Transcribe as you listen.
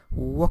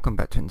Welcome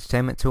back to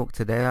Entertainment Talk.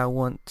 Today I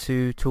want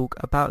to talk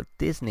about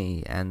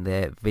Disney and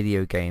their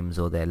video games,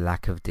 or their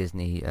lack of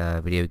Disney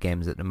video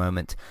games at the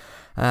moment.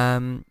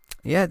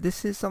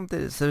 This is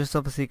something. So it's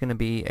obviously going to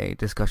be a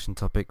discussion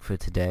topic for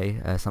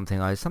today. This is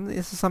something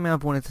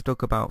I've wanted to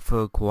talk about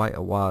for quite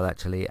a while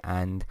actually,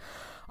 and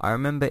I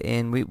remember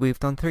we've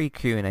done 3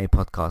 Q&A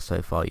podcasts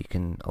so far. You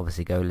can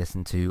obviously go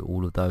listen to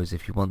all of those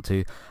if you want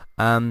to.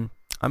 I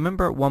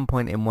remember at one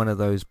point in one of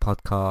those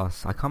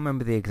podcasts, I can't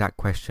remember the exact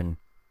question,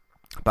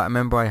 but I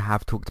remember I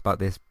have talked about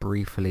this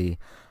briefly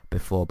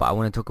before, but I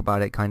want to talk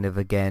about it kind of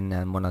again,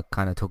 and want to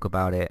kind of talk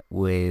about it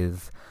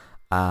with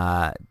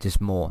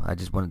just more. I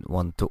just want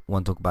to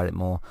talk about it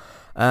more.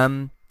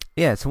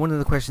 So one of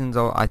the questions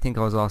I think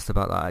I was asked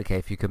about, like, okay,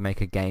 if you could make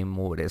a game,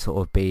 what would it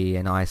sort of be?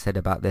 And I said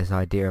about this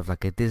idea of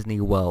like a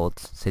Disney World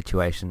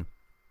situation,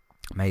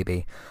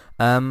 maybe.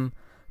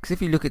 Because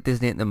if you look at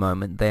Disney at the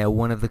moment, they are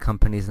one of the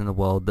companies in the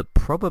world that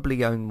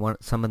probably own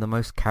some of the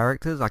most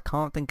characters. I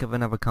can't think of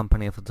another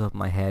company off the top of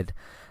my head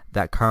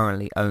that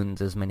currently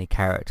owns as many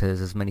characters,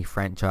 as many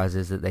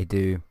franchises that they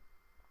do.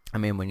 I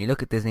mean, when you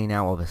look at Disney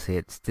now, obviously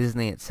it's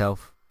Disney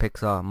itself,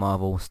 Pixar,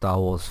 Marvel, Star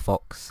Wars,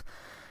 Fox,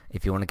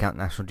 if you want to count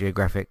National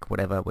Geographic,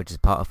 whatever, which is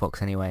part of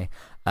Fox anyway.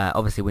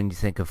 Obviously, when you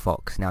think of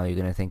Fox, now you're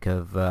going to think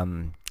of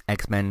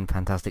X-Men,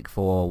 Fantastic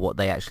Four, what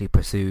they actually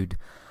pursued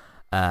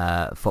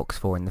Fox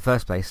for in the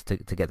first place to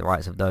get the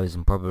rights of those,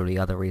 and probably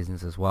other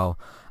reasons as well.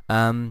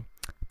 When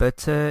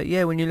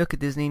you look at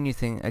Disney and you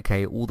think,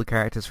 okay, all the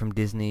characters from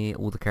Disney,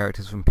 all the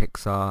characters from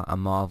Pixar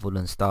and Marvel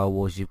and Star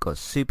Wars, you've got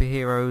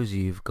superheroes,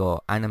 you've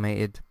got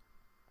animated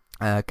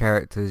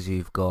characters,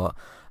 you've got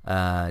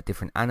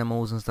different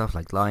animals and stuff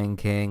like Lion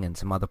King and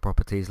some other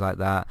properties like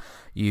that.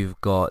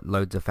 You've got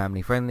loads of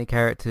family friendly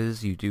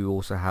characters. You do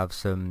also have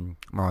some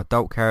more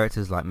adult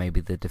characters like maybe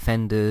the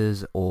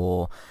Defenders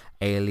or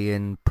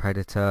Alien,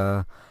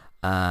 Predator,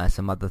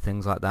 some other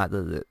things like that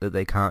that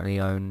they currently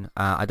own.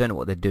 I don't know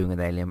what they're doing with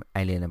Alien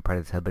and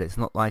Predator, but it's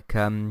not like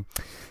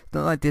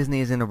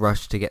Disney is in a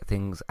rush to get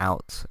things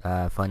out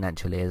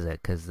financially, is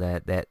it? Because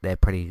they're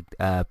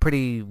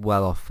pretty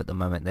well off at the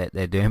moment.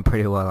 They're doing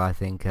pretty well, I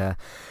think.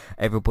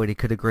 Everybody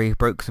could agree.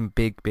 Broke some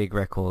big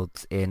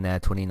records in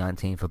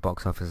 2019 for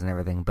box office and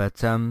everything.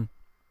 But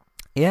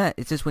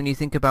it's just when you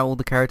think about all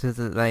the characters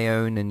that they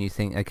own, and you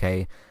think,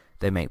 okay,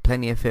 they make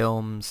plenty of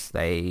films.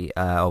 They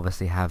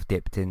obviously have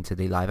dipped into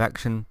the live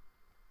action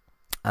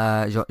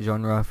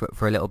genre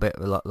for a little bit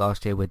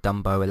last year with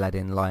Dumbo,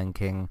 Aladdin, Lion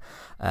King.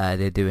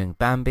 They're doing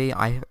Bambi.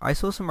 I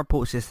saw some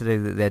reports yesterday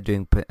that they're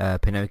doing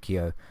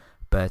Pinocchio,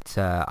 but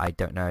I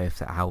don't know if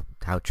how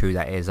true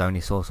that is. I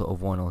only saw sort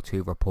of 1 or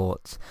 2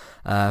 reports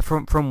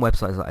from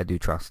websites that I do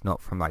trust,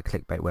 not from like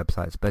clickbait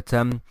websites. But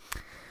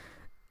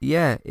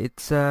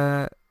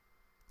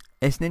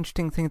it's an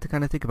interesting thing to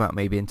kind of think about,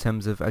 maybe in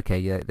terms of, okay,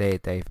 yeah,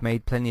 they've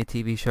made plenty of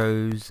TV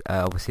shows.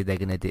 Obviously, they're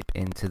going to dip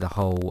into the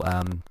whole,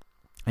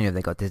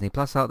 they got Disney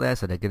Plus out there,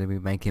 so they're going to be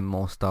making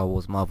more Star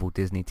Wars, Marvel,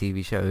 Disney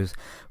TV shows.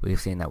 We've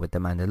seen that with The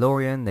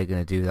Mandalorian. They're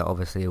going to do that,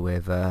 obviously,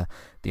 with the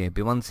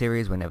Obi-Wan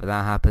series. Whenever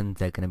that happens,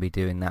 they're going to be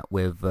doing that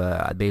with,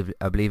 I believe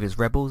it's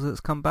Rebels that's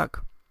come back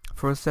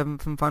for a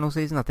 7th and final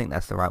season. I think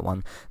that's the right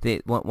one.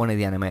 One of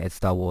the animated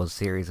Star Wars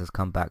series has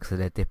come back, so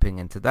they're dipping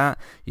into that.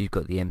 You've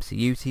got the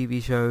MCU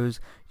TV shows.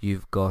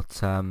 You've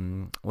got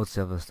what's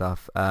the other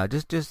stuff?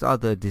 Just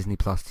other Disney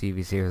Plus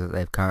TV series that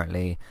they've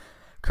currently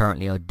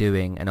are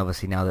doing, and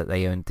obviously now that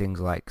they own things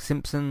like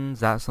Simpsons,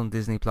 that's on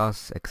Disney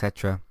Plus,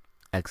 etc.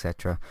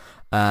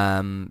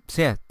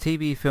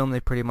 TV, film,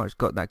 they've pretty much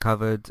got that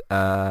covered.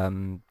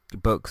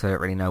 Books, I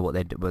don't really know what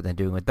they're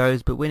doing with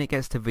those, but when it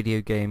gets to video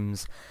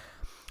games,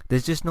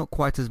 there's just not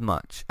quite as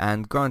much.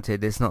 And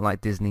granted, it's not like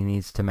Disney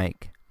needs to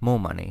make more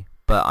money,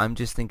 but I'm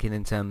just thinking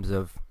in terms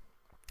of,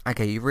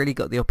 okay, you've really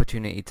got the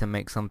opportunity to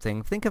make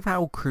something. Think of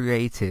how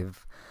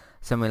creative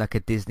something like a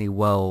Disney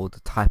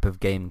World type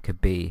of game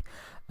could be.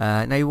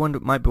 Now you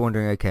might be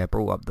wondering, okay, I've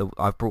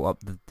brought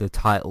up the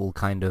title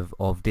kind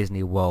of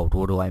Disney World.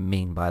 What do I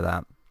mean by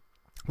that?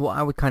 What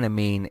I would kind of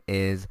mean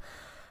is,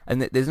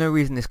 and there's no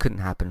reason this couldn't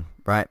happen,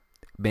 right?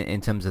 In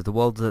terms of the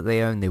worlds that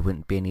they own, there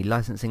wouldn't be any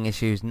licensing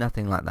issues,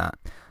 nothing like that.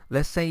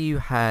 Let's say you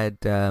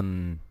had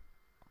the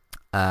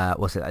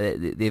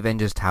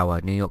Avengers Tower,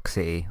 New York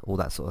City, all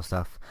that sort of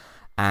stuff,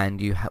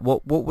 and you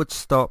what would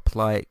stop,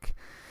 like,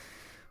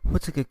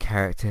 what's a good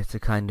character to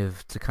kind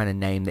of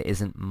name that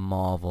isn't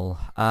Marvel?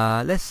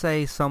 Let's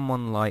say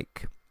someone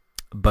like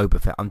Boba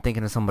Fett. I'm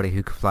thinking of somebody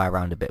who could fly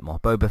around a bit more.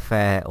 Boba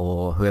Fett,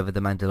 or whoever the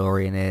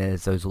Mandalorian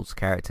is, those sorts of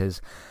characters.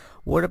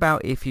 What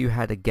about if you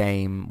had a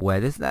game where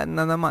that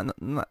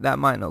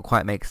might not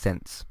quite make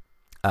sense,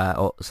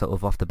 or sort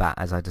of off the bat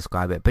as I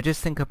describe it. But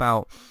just think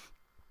about,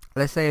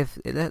 let's say if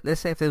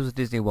there was a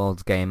Disney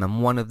World's game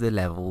and one of the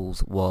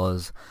levels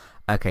was,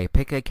 okay,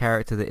 pick a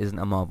character that isn't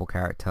a Marvel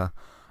character,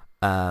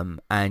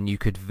 and you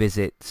could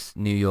visit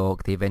New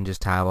York, the Avengers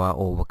Tower,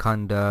 or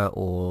Wakanda,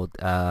 or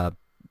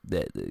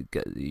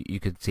you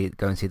could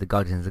go and see the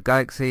Guardians of the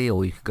Galaxy,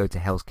 or you could go to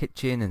Hell's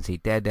Kitchen and see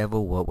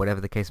Daredevil, or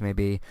whatever the case may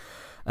be.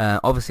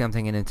 Obviously, I'm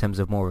thinking in terms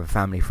of more of a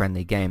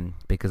family-friendly game,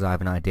 because I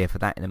have an idea for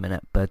that in a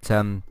minute. But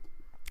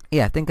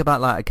yeah, think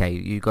about like, okay,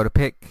 you got to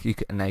pick.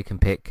 Now you can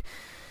pick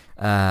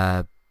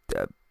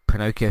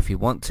Pinocchio if you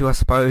want to. I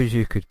suppose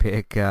you could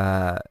pick.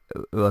 Who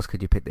else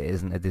could you pick that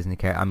isn't a Disney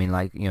character? I mean,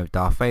 like,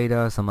 Darth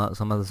Vader, some other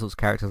sorts of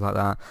characters like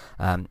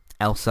that.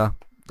 Elsa,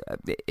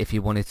 if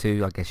you wanted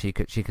to. I guess she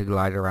could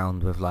glide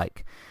around with,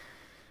 like.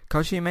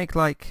 Can't she make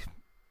like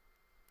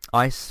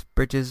ice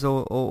bridges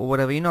or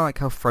whatever, like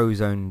how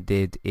Frozone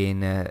did in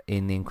The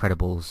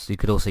Incredibles? You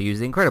could also use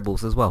The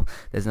Incredibles as well.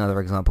 There's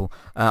another example.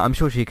 I'm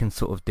sure she can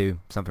sort of do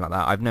something like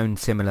that. I've known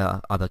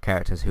similar other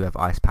characters who have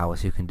ice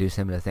powers who can do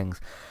similar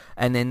things.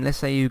 And then let's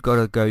say you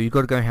gotta go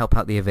and help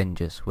out the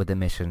Avengers with the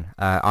mission.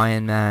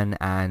 Iron Man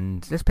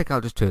and, let's pick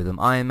out just two of them,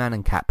 Iron Man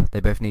and Cap.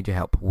 They both need your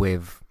help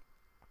with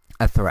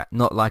a threat,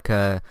 not like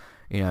a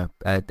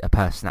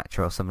purse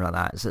snatcher or something like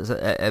that. So it's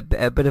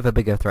a bit of a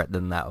bigger threat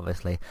than that,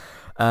 obviously.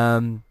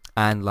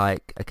 And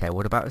like, okay,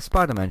 what about if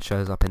Spider-Man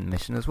shows up in the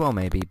mission as well,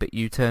 maybe? But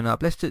you turn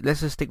up. Let's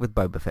just stick with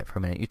Boba Fett for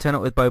a minute. You turn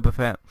up with Boba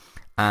Fett,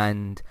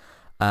 and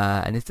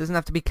this doesn't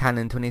have to be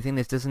canon to anything.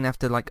 This doesn't have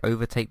to like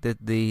overtake the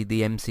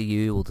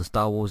MCU or the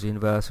Star Wars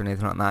universe or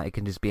anything like that. It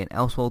can just be an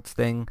Elseworlds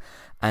thing.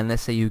 And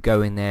let's say you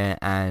go in there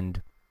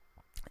and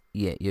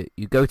you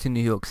go to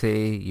New York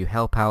City, you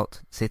help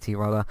out City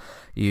rather.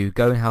 You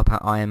go and help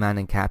out Iron Man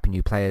and Cap, and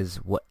you play as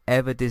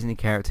whatever Disney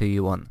character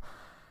you want.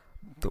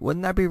 But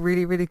wouldn't that be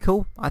really, really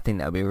cool? I think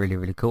that would be really,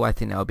 really cool. I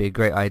think that would be a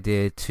great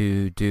idea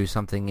to do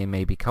something in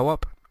maybe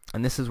co-op.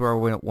 And this is where I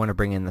want to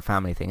bring in the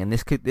family thing. And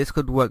this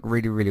could work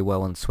really, really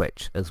well on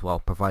Switch as well,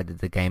 provided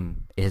the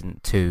game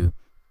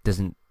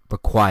doesn't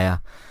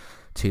require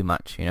too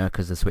much,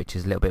 because the Switch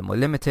is a little bit more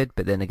limited.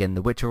 But then again,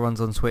 The Witcher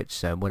runs on Switch,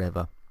 so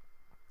whatever.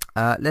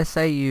 Let's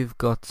say you've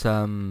got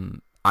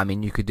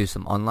you could do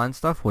some online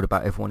stuff. What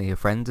about if one of your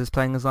friends is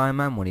playing as Iron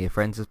Man, one of your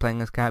friends is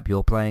playing as Cap,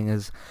 you're playing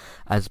as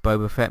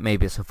Boba Fett?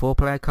 Maybe it's a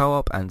 4-player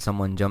co-op and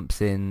someone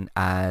jumps in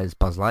as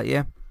Buzz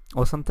Lightyear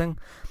or something.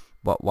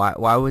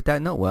 Why would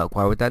that not work?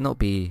 Why would that not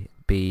be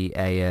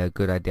a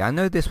good idea? I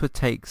know this would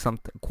take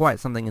quite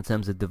something in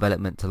terms of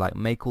development to like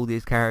make all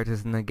these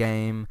characters in the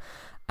game,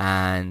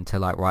 and to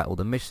like write all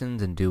the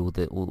missions and do all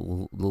the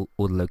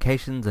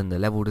locations and the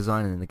level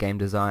design and the game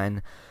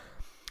design.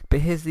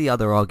 But here's the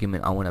other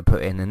argument I want to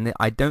put in, and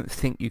I don't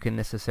think you can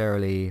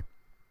necessarily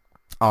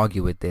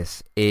argue with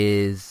this,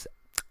 is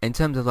in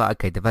terms of like,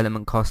 okay,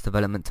 development cost,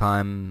 development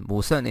time.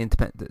 Well, certainly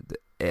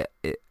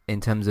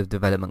in terms of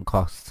development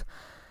costs,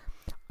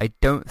 I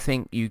don't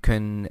think you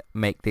can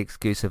make the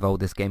excuse of,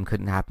 this game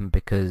couldn't happen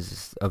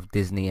because of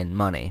Disney and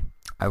money.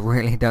 I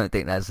really don't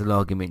think that's an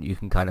argument you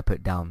can kind of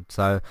put down.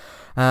 So,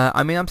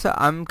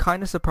 I'm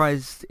kind of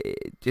surprised,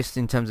 just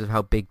in terms of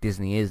how big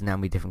Disney is and how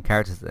many different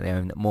characters that they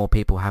own, that more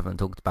people haven't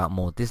talked about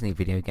more Disney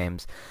video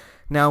games.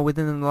 Now,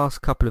 within the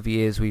last couple of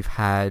years, we've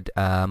had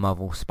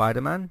Marvel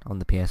Spider-Man on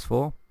the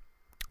PS4.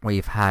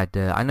 We've had,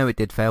 I know it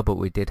did fail, but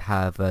we did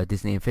have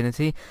Disney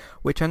Infinity,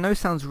 which I know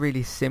sounds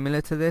really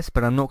similar to this,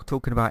 but I'm not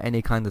talking about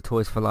any kind of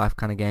Toys for Life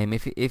kind of game.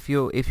 If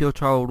your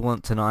child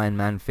wants an Iron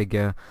Man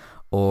figure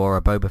or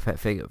a Boba Fett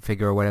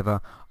figure or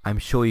whatever, I'm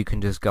sure you can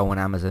just go on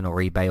Amazon or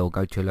eBay or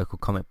go to your local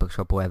comic book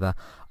shop or whatever.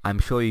 I'm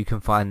sure you can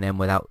find them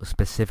without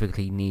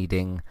specifically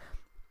needing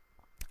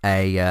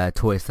a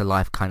Toys to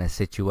Life kind of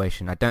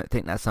situation. I don't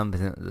think that's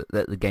something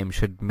that the game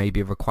should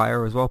maybe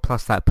require as well.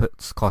 Plus that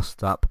puts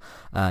costs up,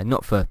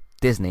 not for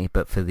Disney,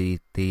 but for the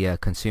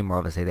consumer.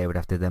 Obviously they would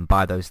have to then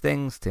buy those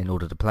things in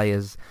order to play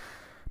as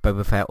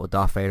Boba Fett or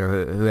Darth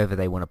Vader, or whoever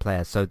they want to play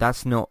as. So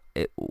that's not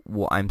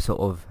what I'm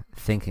sort of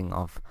thinking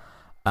of.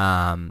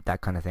 That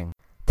kind of thing.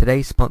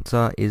 Today's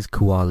sponsor is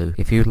Kualu.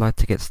 If you'd like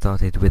to get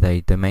started with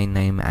a domain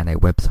name and a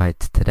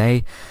website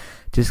today,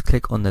 just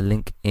click on the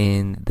link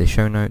in the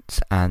show notes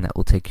and that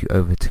will take you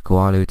over to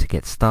Kualu to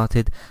get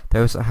started. They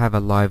also have a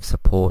live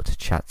support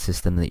chat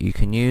system that you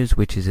can use,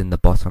 which is in the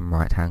bottom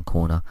right hand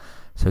corner.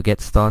 So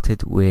get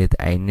started with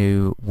a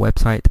new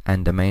website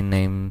and domain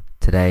name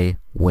today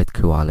with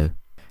Kualu.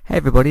 Hey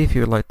everybody, if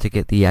you would like to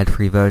get the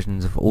ad-free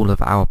versions of all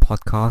of our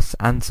podcasts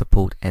and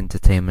support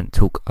Entertainment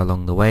Talk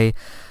along the way,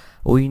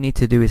 all you need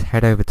to do is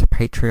head over to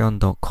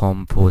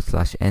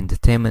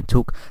patreon.com/entertainment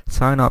talk.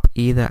 Sign up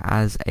either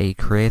as a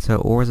creator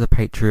or as a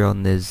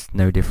Patreon. There's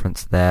no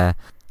difference there.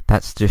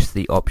 That's just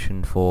the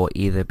option for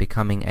either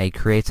becoming a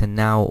creator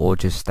now or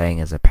just staying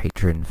as a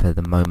patron for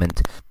the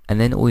moment. And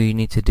then all you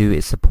need to do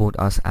is support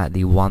us at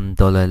the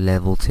 $1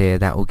 level tier.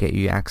 That will get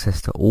you access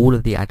to all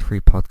of the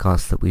ad-free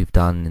podcasts that we've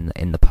done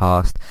in the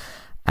past,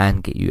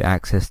 and get you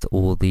access to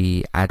all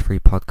the ad-free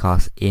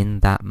podcasts in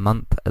that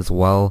month as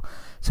well.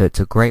 So it's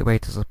a great way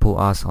to support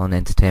us on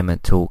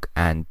Entertainment Talk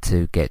and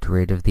to get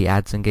rid of the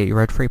ads and get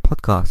your ad-free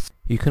podcasts.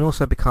 You can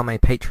also become a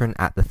patron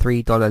at the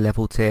 $3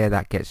 level tier.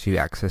 That gets you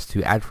access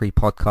to ad-free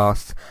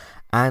podcasts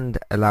and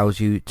allows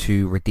you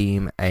to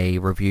redeem a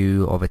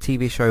review of a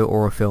TV show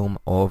or a film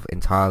of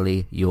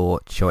entirely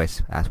your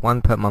choice. That's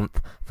one per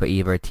month for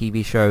either a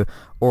TV show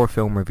or a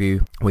film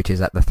review, which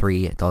is at the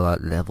 $3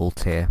 level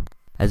tier.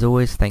 As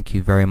always, thank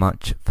you very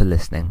much for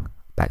listening.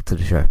 Back to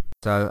the show.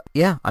 So,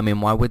 yeah, I mean,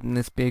 why wouldn't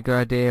this be a good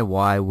idea?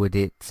 Why would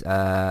it,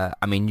 I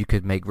mean, you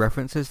could make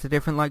references to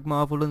different, like,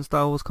 Marvel and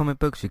Star Wars comic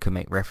books. You could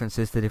make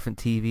references to different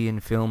TV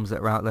and films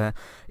that are out there.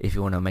 If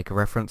you want to make a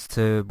reference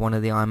to one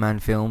of the Iron Man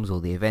films, or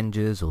the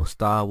Avengers, or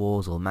Star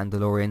Wars, or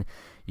Mandalorian,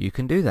 you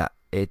can do that.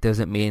 It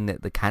doesn't mean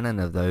that the canon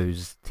of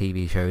those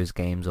TV shows,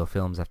 games, or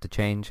films have to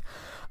change.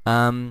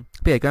 But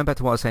yeah, going back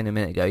to what I was saying a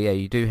minute ago, yeah,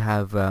 you do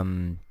have,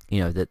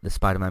 the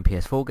Spider-Man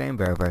PS4 game,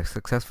 very, very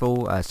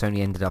successful. Sony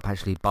ended up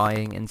actually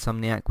buying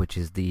Insomniac, which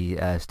is the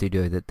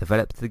studio that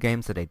developed the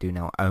game, so they do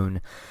now own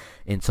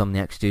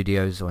Insomniac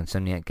Studios or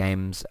Insomniac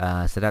Games,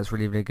 so that's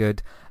really, really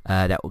good.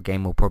 That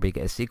game will probably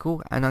get a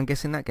sequel, and I'm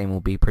guessing that game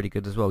will be pretty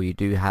good as well. You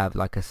do have,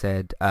 like I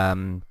said,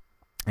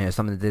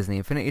 some of the Disney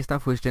Infinity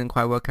stuff which didn't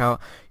quite work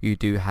out. You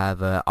do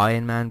have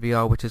Iron Man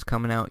VR, which is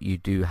coming out. You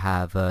do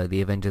have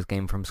the Avengers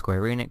game from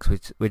Square Enix,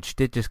 which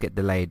did just get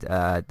delayed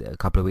a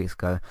couple of weeks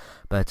ago.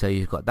 But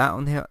you've got that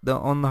on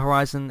the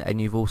horizon, and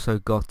you've also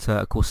got,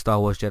 of course, Star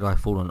Wars Jedi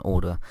Fallen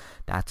Order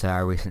that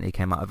recently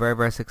came out. A very,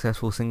 very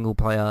successful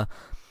single-player,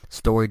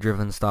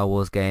 story-driven Star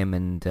Wars game,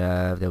 and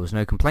there was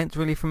no complaints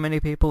really from many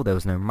people. There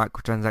was no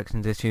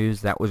microtransactions issues.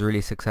 That was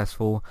really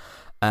successful.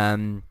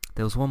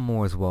 There was one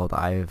more as well that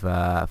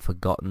I've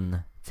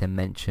forgotten to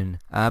mention,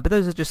 but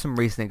those are just some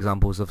recent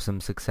examples of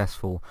some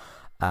successful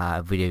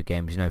video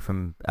games,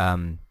 from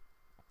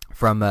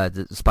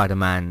the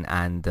Spider-Man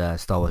and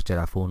Star Wars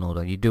Jedi Fallen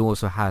Order. You do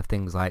also have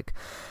things like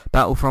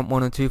Battlefront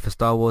 1 and 2 for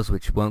Star Wars,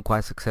 which weren't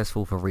quite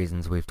successful for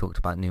reasons we've talked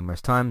about numerous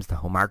times, the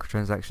whole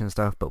microtransaction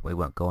stuff, but we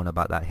won't go on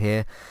about that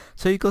here.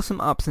 So you've got some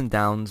ups and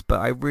downs,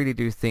 but I really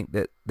do think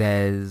that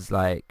there's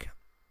like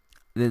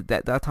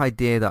that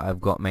idea that I've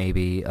got.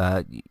 Maybe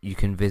you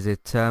can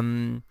visit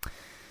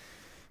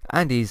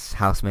Andy's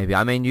house. Maybe,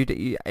 I mean,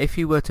 if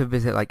you were to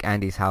visit like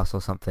Andy's house or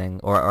something,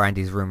 or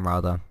Andy's room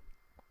rather,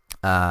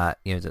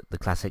 the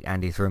classic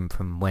Andy's room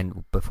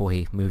from before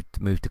he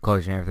moved to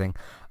college and everything,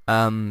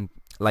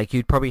 like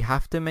you'd probably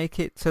have to make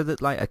it so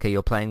that, like, okay,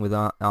 you're playing with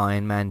an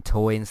Iron Man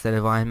toy instead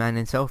of Iron Man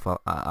himself,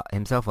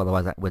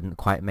 otherwise that wouldn't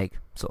quite make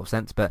sort of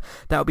sense. But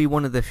that would be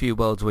one of the few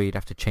worlds where you'd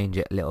have to change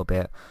it a little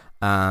bit.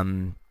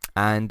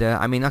 And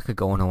I mean, I could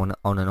go on and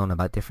on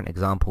about different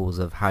examples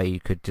of how you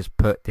could just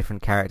put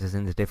different characters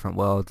into different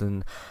worlds,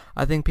 and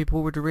I think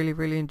people would really,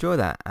 really enjoy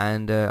that.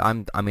 And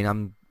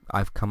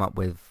I've come up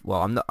with,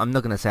 well, I'm not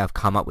going to say I've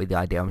come up with the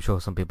idea. I'm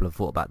sure some people have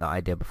thought about that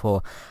idea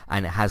before,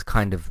 and it has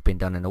kind of been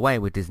done in a way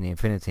with Disney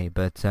Infinity.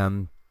 But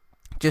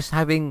just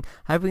having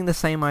the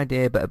same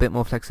idea but a bit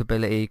more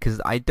flexibility, because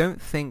I don't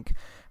think,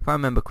 if I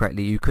remember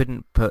correctly, you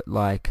couldn't put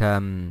like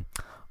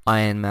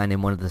Iron Man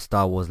in one of the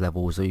Star Wars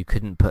levels, or you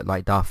couldn't put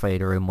like Darth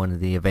Vader in one of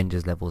the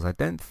Avengers levels. I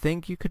don't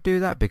think you could do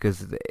that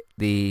because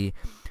the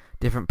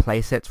different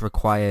playsets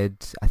required,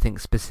 I think,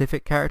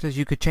 specific characters.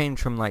 You could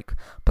change from like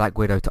Black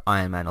Widow to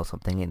Iron Man or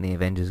something in the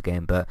Avengers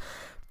game, but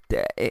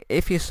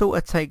if you sort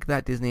of take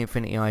that Disney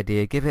Infinity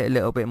idea, give it a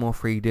little bit more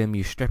freedom,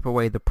 you strip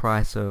away the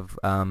price of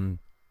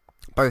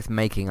both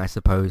making, I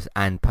suppose,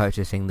 and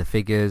purchasing the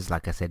figures.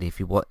 Like I said, if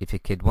your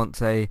kid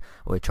wants or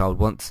a child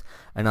wants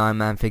an Iron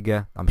Man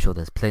figure, I'm sure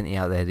there's plenty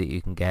out there that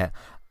you can get.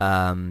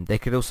 They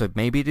could also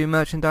maybe do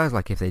merchandise,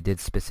 like if they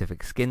did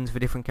specific skins for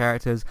different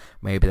characters,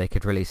 maybe they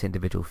could release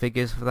individual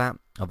figures for that.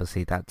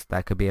 Obviously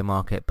that could be a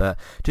market, but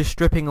just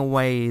stripping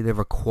away the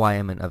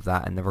requirement of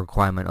that and the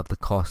requirement of the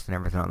cost and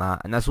everything like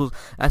that. And that's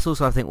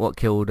also I think what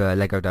killed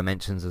Lego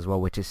Dimensions as well,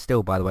 which is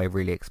still, by the way,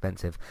 really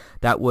expensive.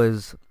 That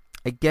was,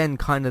 again,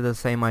 kind of the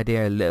same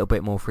idea, a little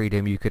bit more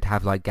freedom. You could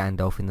have like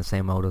Gandalf in the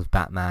same world as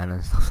Batman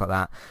and stuff like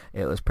that.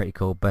 It was pretty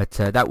cool, but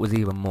that was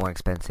even more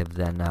expensive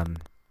than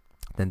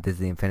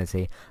Disney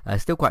Infinity.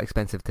 Still quite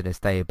expensive to this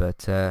day, but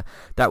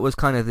that was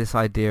kind of this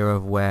idea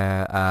of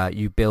where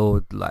you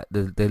build like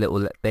the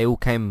little, they all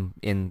came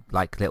in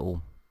like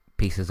little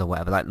pieces or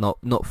whatever, like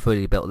not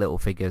fully built little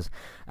figures,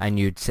 and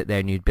you'd sit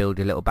there and you'd build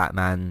your little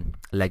Batman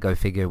Lego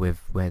figure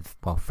with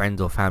well, friends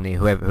or family,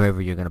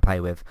 whoever you're going to play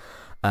with.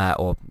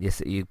 Or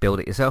you build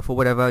it yourself or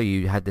whatever.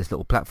 You had this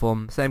little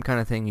platform, same kind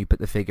of thing. You put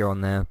the figure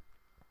on there,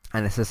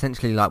 and it's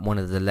essentially like one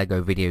of the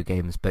Lego video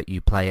games, but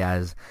you play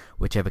as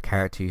whichever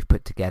character you've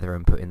put together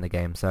and put in the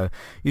game. So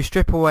you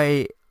strip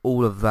away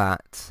all of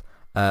that.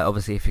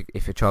 Obviously,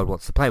 if your child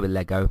wants to play with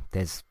Lego,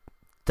 there's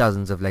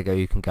dozens of Lego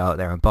you can go out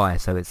there and buy,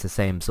 so it's the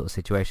same sort of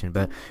situation.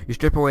 But you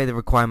strip away the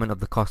requirement of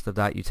the cost of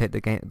that, you take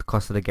the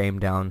cost of the game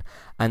down,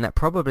 and that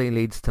probably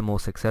leads to more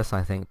success,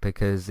 I think,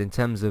 because in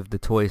terms of the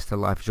toys to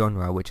life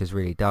genre, which has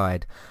really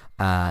died,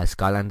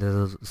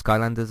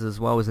 Skylanders as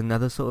well is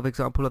another sort of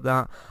example of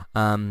that.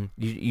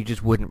 You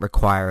just wouldn't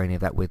require any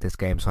of that with this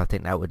game, so I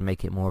think that would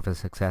make it more of a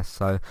success.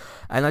 So,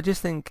 and I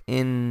just think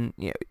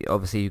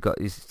obviously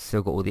you've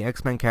still got all the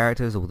X-Men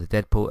characters, all the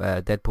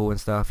Deadpool and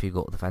stuff. You've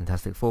got the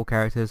Fantastic Four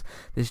characters.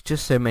 There's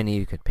just so many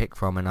you could pick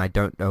from, and I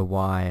don't know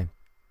why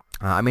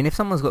I mean, if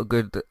someone's got a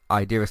good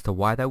idea as to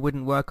why that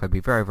wouldn't work, I'd be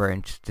very, very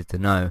interested to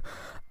know.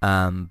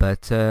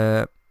 But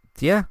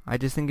yeah, I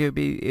just think it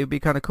would be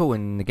kind of cool.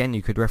 And again,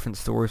 you could reference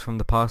stories from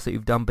the past that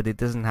you've done, but it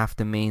doesn't have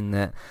to mean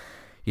that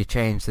you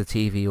change the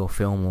TV or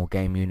film or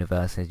game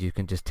universes. You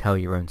can just tell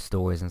your own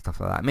stories and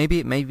stuff like that.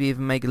 Maybe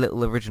even make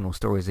little original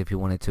stories if you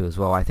wanted to as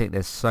well. I think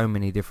there's so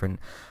many different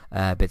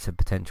bits of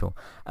potential.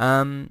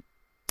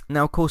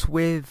 Now, of course,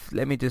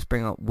 let me just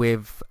bring up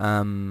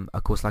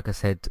of course, like I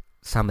said,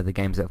 some of the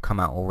games that have come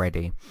out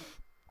already.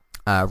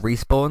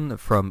 Respawn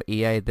from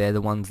EA, they're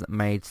the ones that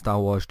made Star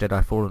Wars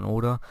Jedi Fallen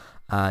Order.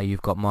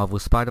 You've got Marvel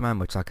Spider-Man,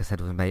 which, like I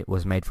said,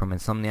 was made from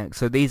Insomniac.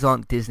 So these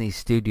aren't Disney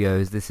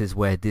Studios. This is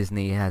where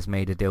Disney has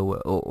made a deal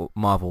with or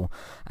Marvel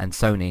and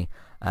Sony.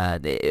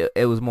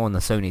 It was more on the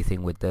Sony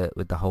thing with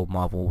the whole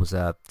Marvel's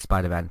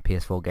Spider-Man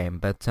PS4 game,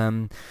 but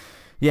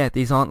yeah,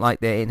 these aren't like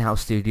their in-house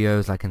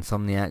studios like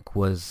Insomniac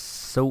was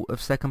sort of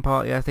second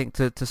party, I think,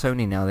 to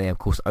Sony. Now they, of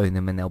course, own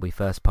them and they'll be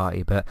first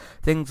party. But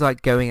things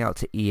like going out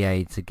to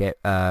EA to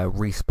get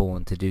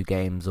Respawn to do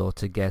games, or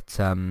to get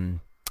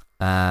some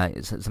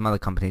other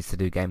companies to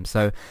do games.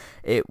 So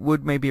it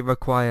would maybe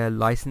require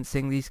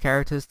licensing these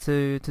characters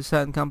to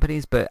certain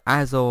companies. But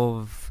as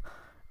of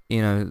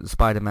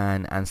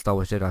Spider-Man and Star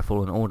Wars Jedi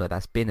Fallen Order,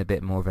 that's been a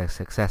bit more of a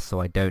success, so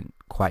I don't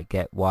quite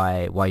get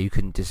why you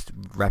couldn't just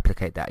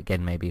replicate that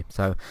again, maybe.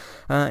 So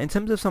in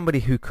terms of somebody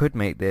who could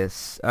make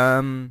this,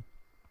 I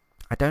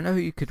don't know who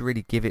you could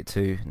really give it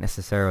to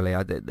necessarily.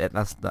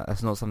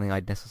 That's not something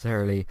I'd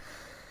necessarily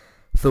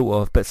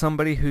thought of, but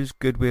somebody who's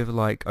good with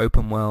like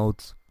open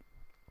worlds,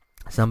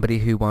 somebody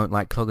who won't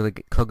like clog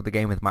the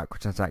game with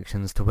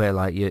microtransactions to where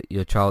like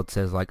your child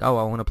says like, oh,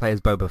 I want to play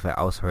as Boba Fett.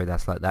 Oh, sorry,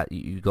 that's like that.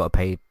 You got to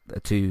pay a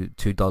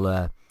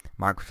 $2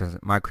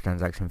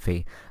 microtransaction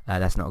fee.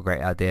 That's not a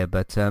great idea,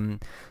 but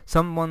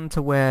someone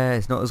to where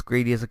it's not as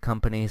greedy as a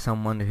company,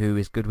 someone who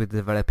is good with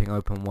developing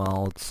open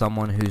worlds,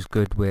 someone who's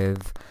good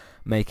with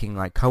making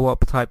like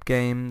co-op type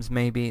games,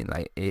 maybe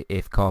like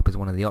if co-op is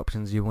one of the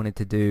options you wanted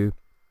to do.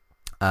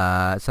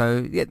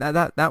 So yeah,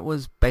 that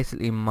was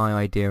basically my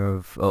idea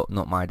of, or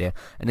not my idea,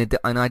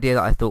 an idea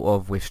that I thought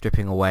of with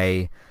stripping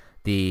away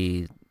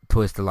the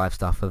Toys to Life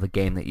stuff of a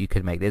game that you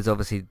could make. There's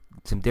obviously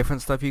some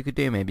different stuff you could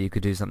do. Maybe you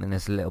could do something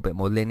that's a little bit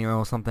more linear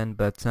or something,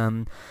 but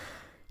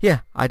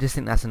yeah, I just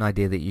think that's an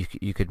idea that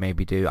you could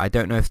maybe do. I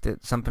don't know if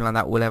something like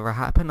that will ever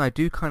happen. I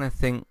do kind of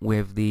think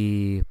with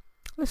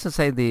let's just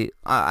say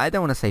I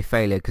don't want to say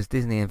failure, because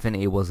Disney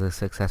Infinity was a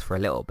success for a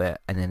little bit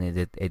and then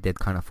it did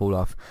kind of fall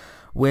off.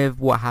 With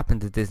what happened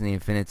to Disney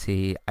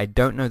Infinity, I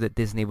don't know that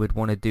Disney would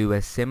want to do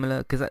a similar,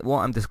 because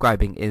what I'm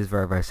describing is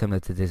very, very similar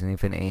to Disney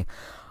Infinity.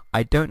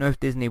 I don't know if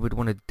Disney would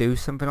want to do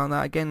something like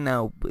that again.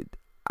 Now,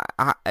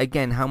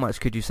 again, how much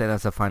could you say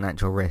that's a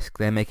financial risk?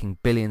 They're making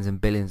billions and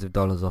billions of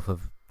dollars off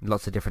of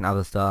lots of different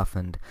other stuff,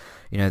 and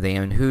they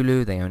own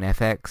Hulu, they own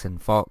FX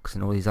and Fox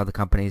and all these other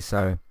companies,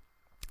 so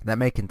they're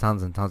making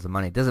tons and tons of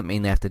money. It doesn't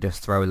mean they have to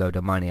just throw a load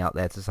of money out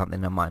there to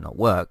something that might not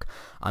work.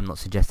 I'm not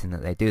suggesting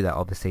that they do that.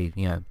 Obviously,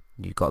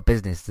 you've got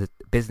business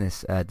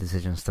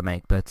decisions to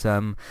make, but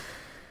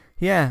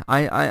yeah,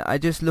 I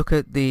just look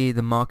at the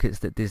markets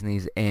that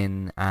Disney's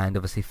in, and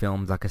obviously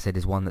films, like I said,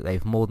 is one that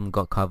they've more than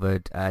got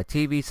covered.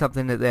 TV,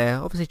 something that they're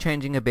obviously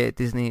changing a bit.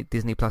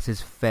 Disney Plus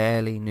is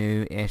fairly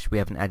new-ish. We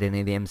haven't had any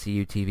of the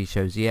MCU TV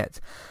shows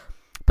yet,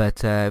 but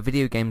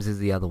video games is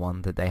the other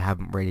one that they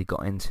haven't really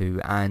got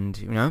into. And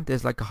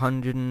there's like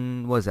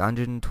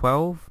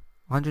 112,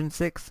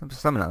 106,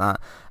 something like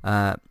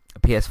that.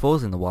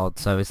 PS4s in the wild,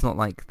 so it's not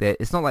like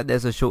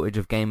there's a shortage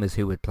of gamers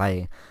who would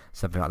play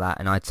something like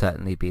that, and I'd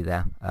certainly be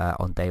there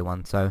on day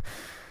one. So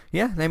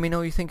yeah, let me know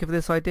what you think of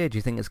this idea. Do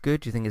you think it's good?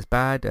 Do you think it's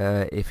bad?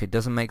 If it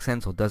doesn't make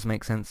sense or does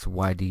make sense,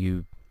 why do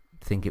you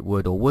think it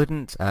would or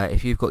wouldn't?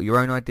 If you've got your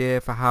own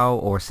idea for how,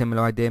 or a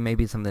similar idea,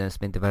 maybe something that's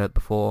been developed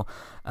before,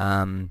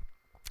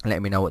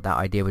 let me know what that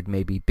idea would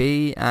maybe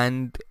be,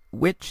 and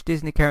which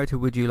Disney character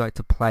would you like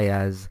to play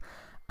as,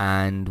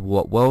 and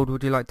what world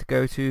would you like to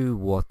go to?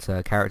 What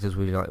characters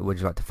would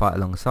you like to fight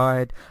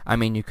alongside? I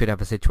mean, you could have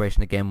a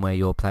situation again where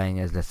you're playing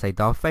as, let's say,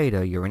 Darth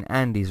Vader. You're in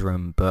Andy's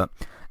room, but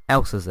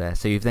Elsa's there.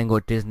 So you've then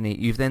got Disney.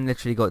 You've then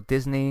literally got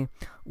Disney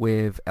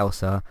with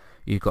Elsa.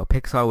 You've got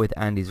Pixar with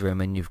Andy's room,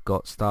 and you've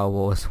got Star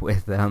Wars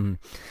with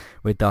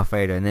Darth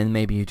Vader. And then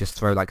maybe you just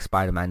throw like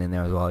Spider-Man in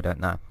there as well. I don't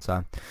know.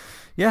 So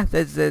yeah,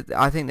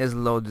 I think there's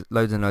loads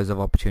and loads of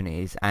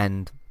opportunities.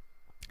 And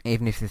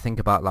even if you think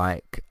about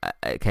like,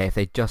 okay, if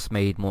they just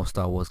made more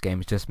Star Wars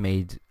games, just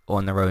made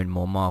on their own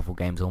more Marvel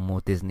games or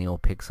more Disney or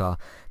Pixar,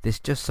 there's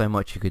just so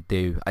much you could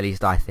do, at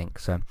least I think.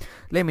 So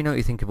let me know what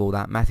you think of all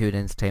that. Matthew at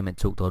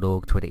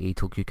entertainmenttalk.org, Twitter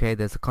eTalkUK.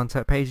 There's a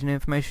contact page and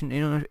information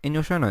in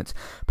your show notes.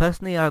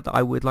 Personally,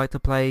 I would like to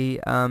play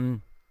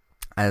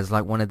as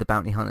like one of the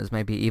bounty hunters,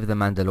 maybe either the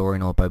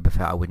Mandalorian or Boba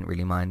Fett. I wouldn't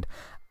really mind,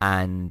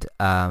 and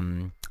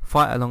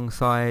fight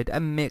alongside a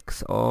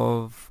mix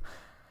of,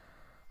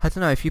 I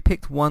don't know, if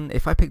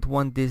I picked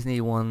one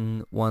Disney,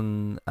 one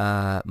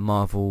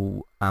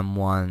Marvel, and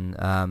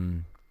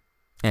one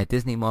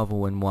Disney,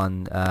 Marvel, and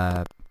one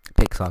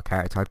Pixar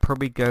character, I'd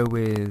probably go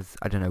with,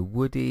 I don't know,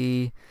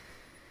 Woody,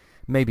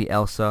 maybe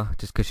Elsa,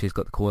 just because she's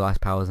got the cool ice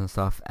powers and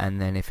stuff.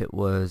 And then if it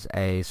was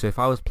if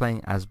I was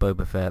playing as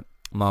Boba Fett,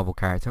 Marvel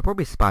character,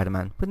 probably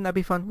Spider-Man. Wouldn't that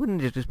be fun?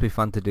 Wouldn't it just be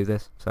fun to do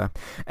this? So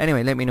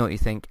anyway, let me know what you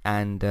think,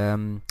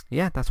 and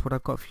yeah, that's what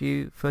I've got for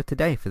you for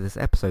today, for this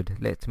episode.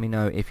 Let me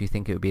know if you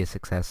think it would be a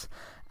success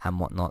and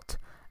whatnot,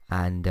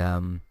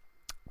 and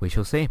we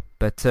shall see.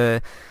 But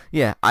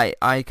yeah,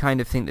 I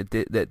kind of think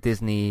that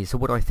Disney, so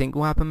what do I think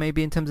will happen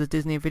maybe in terms of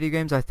Disney and video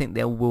games? I think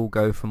they will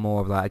go for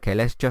more of like, okay,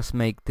 let's just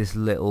make this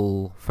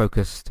little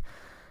focused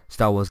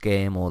Star Wars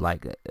game, or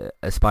like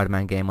a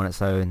Spider-Man game on its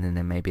own, and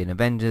then maybe an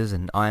Avengers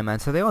and Iron Man.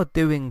 So they are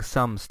doing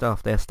some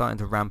stuff. They're starting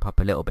to ramp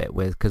up a little bit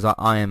with, because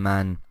Iron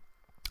Man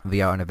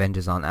VR and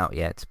Avengers aren't out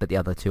yet, but the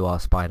other two are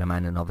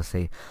Spider-Man and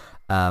obviously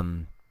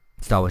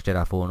Star Wars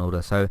Jedi Fallen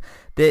Order. So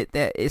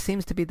it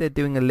seems to be they're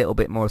doing a little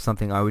bit more of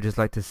something. I would just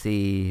like to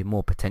see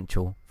more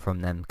potential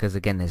from them, because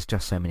again, there's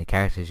just so many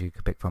characters you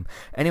could pick from.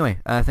 Anyway,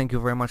 thank you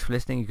very much for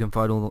listening. You can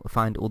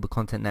find all the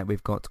content that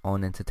we've got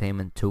on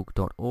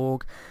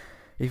entertainmenttalk.org.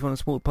 If you want to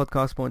support the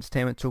podcast, more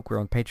Entertainment Talk, we're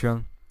on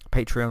Patreon.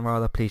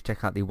 Please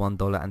check out the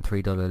 $1 and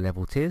 $3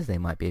 level tiers. They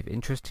might be of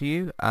interest to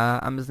you.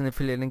 Amazon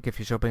affiliate link. If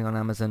you're shopping on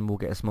Amazon, we'll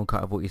get a small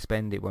cut of what you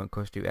spend. It won't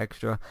cost you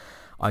extra.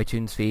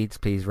 iTunes feeds,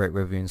 please rate,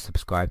 review, and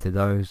subscribe to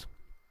those.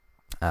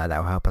 That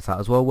will help us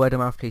out as well. Word of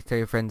mouth, please tell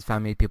your friends,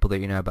 family, people that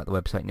you know about the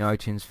website and your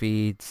iTunes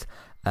feeds.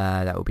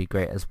 That would be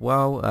great as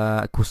well.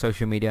 Of course,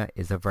 social media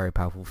is a very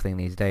powerful thing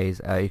these days.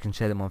 You can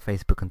share them on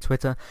Facebook and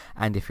Twitter,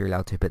 and if you're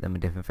allowed to, put them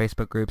in different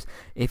Facebook groups.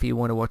 If you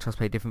want to watch us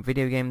play different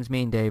video games,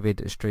 me and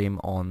David stream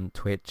on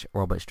Twitch,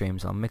 Robert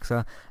streams on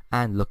Mixer,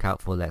 and look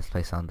out for Let's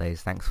Play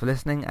Sundays. Thanks for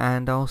listening,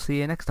 and I'll see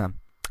you next time.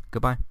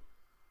 Goodbye.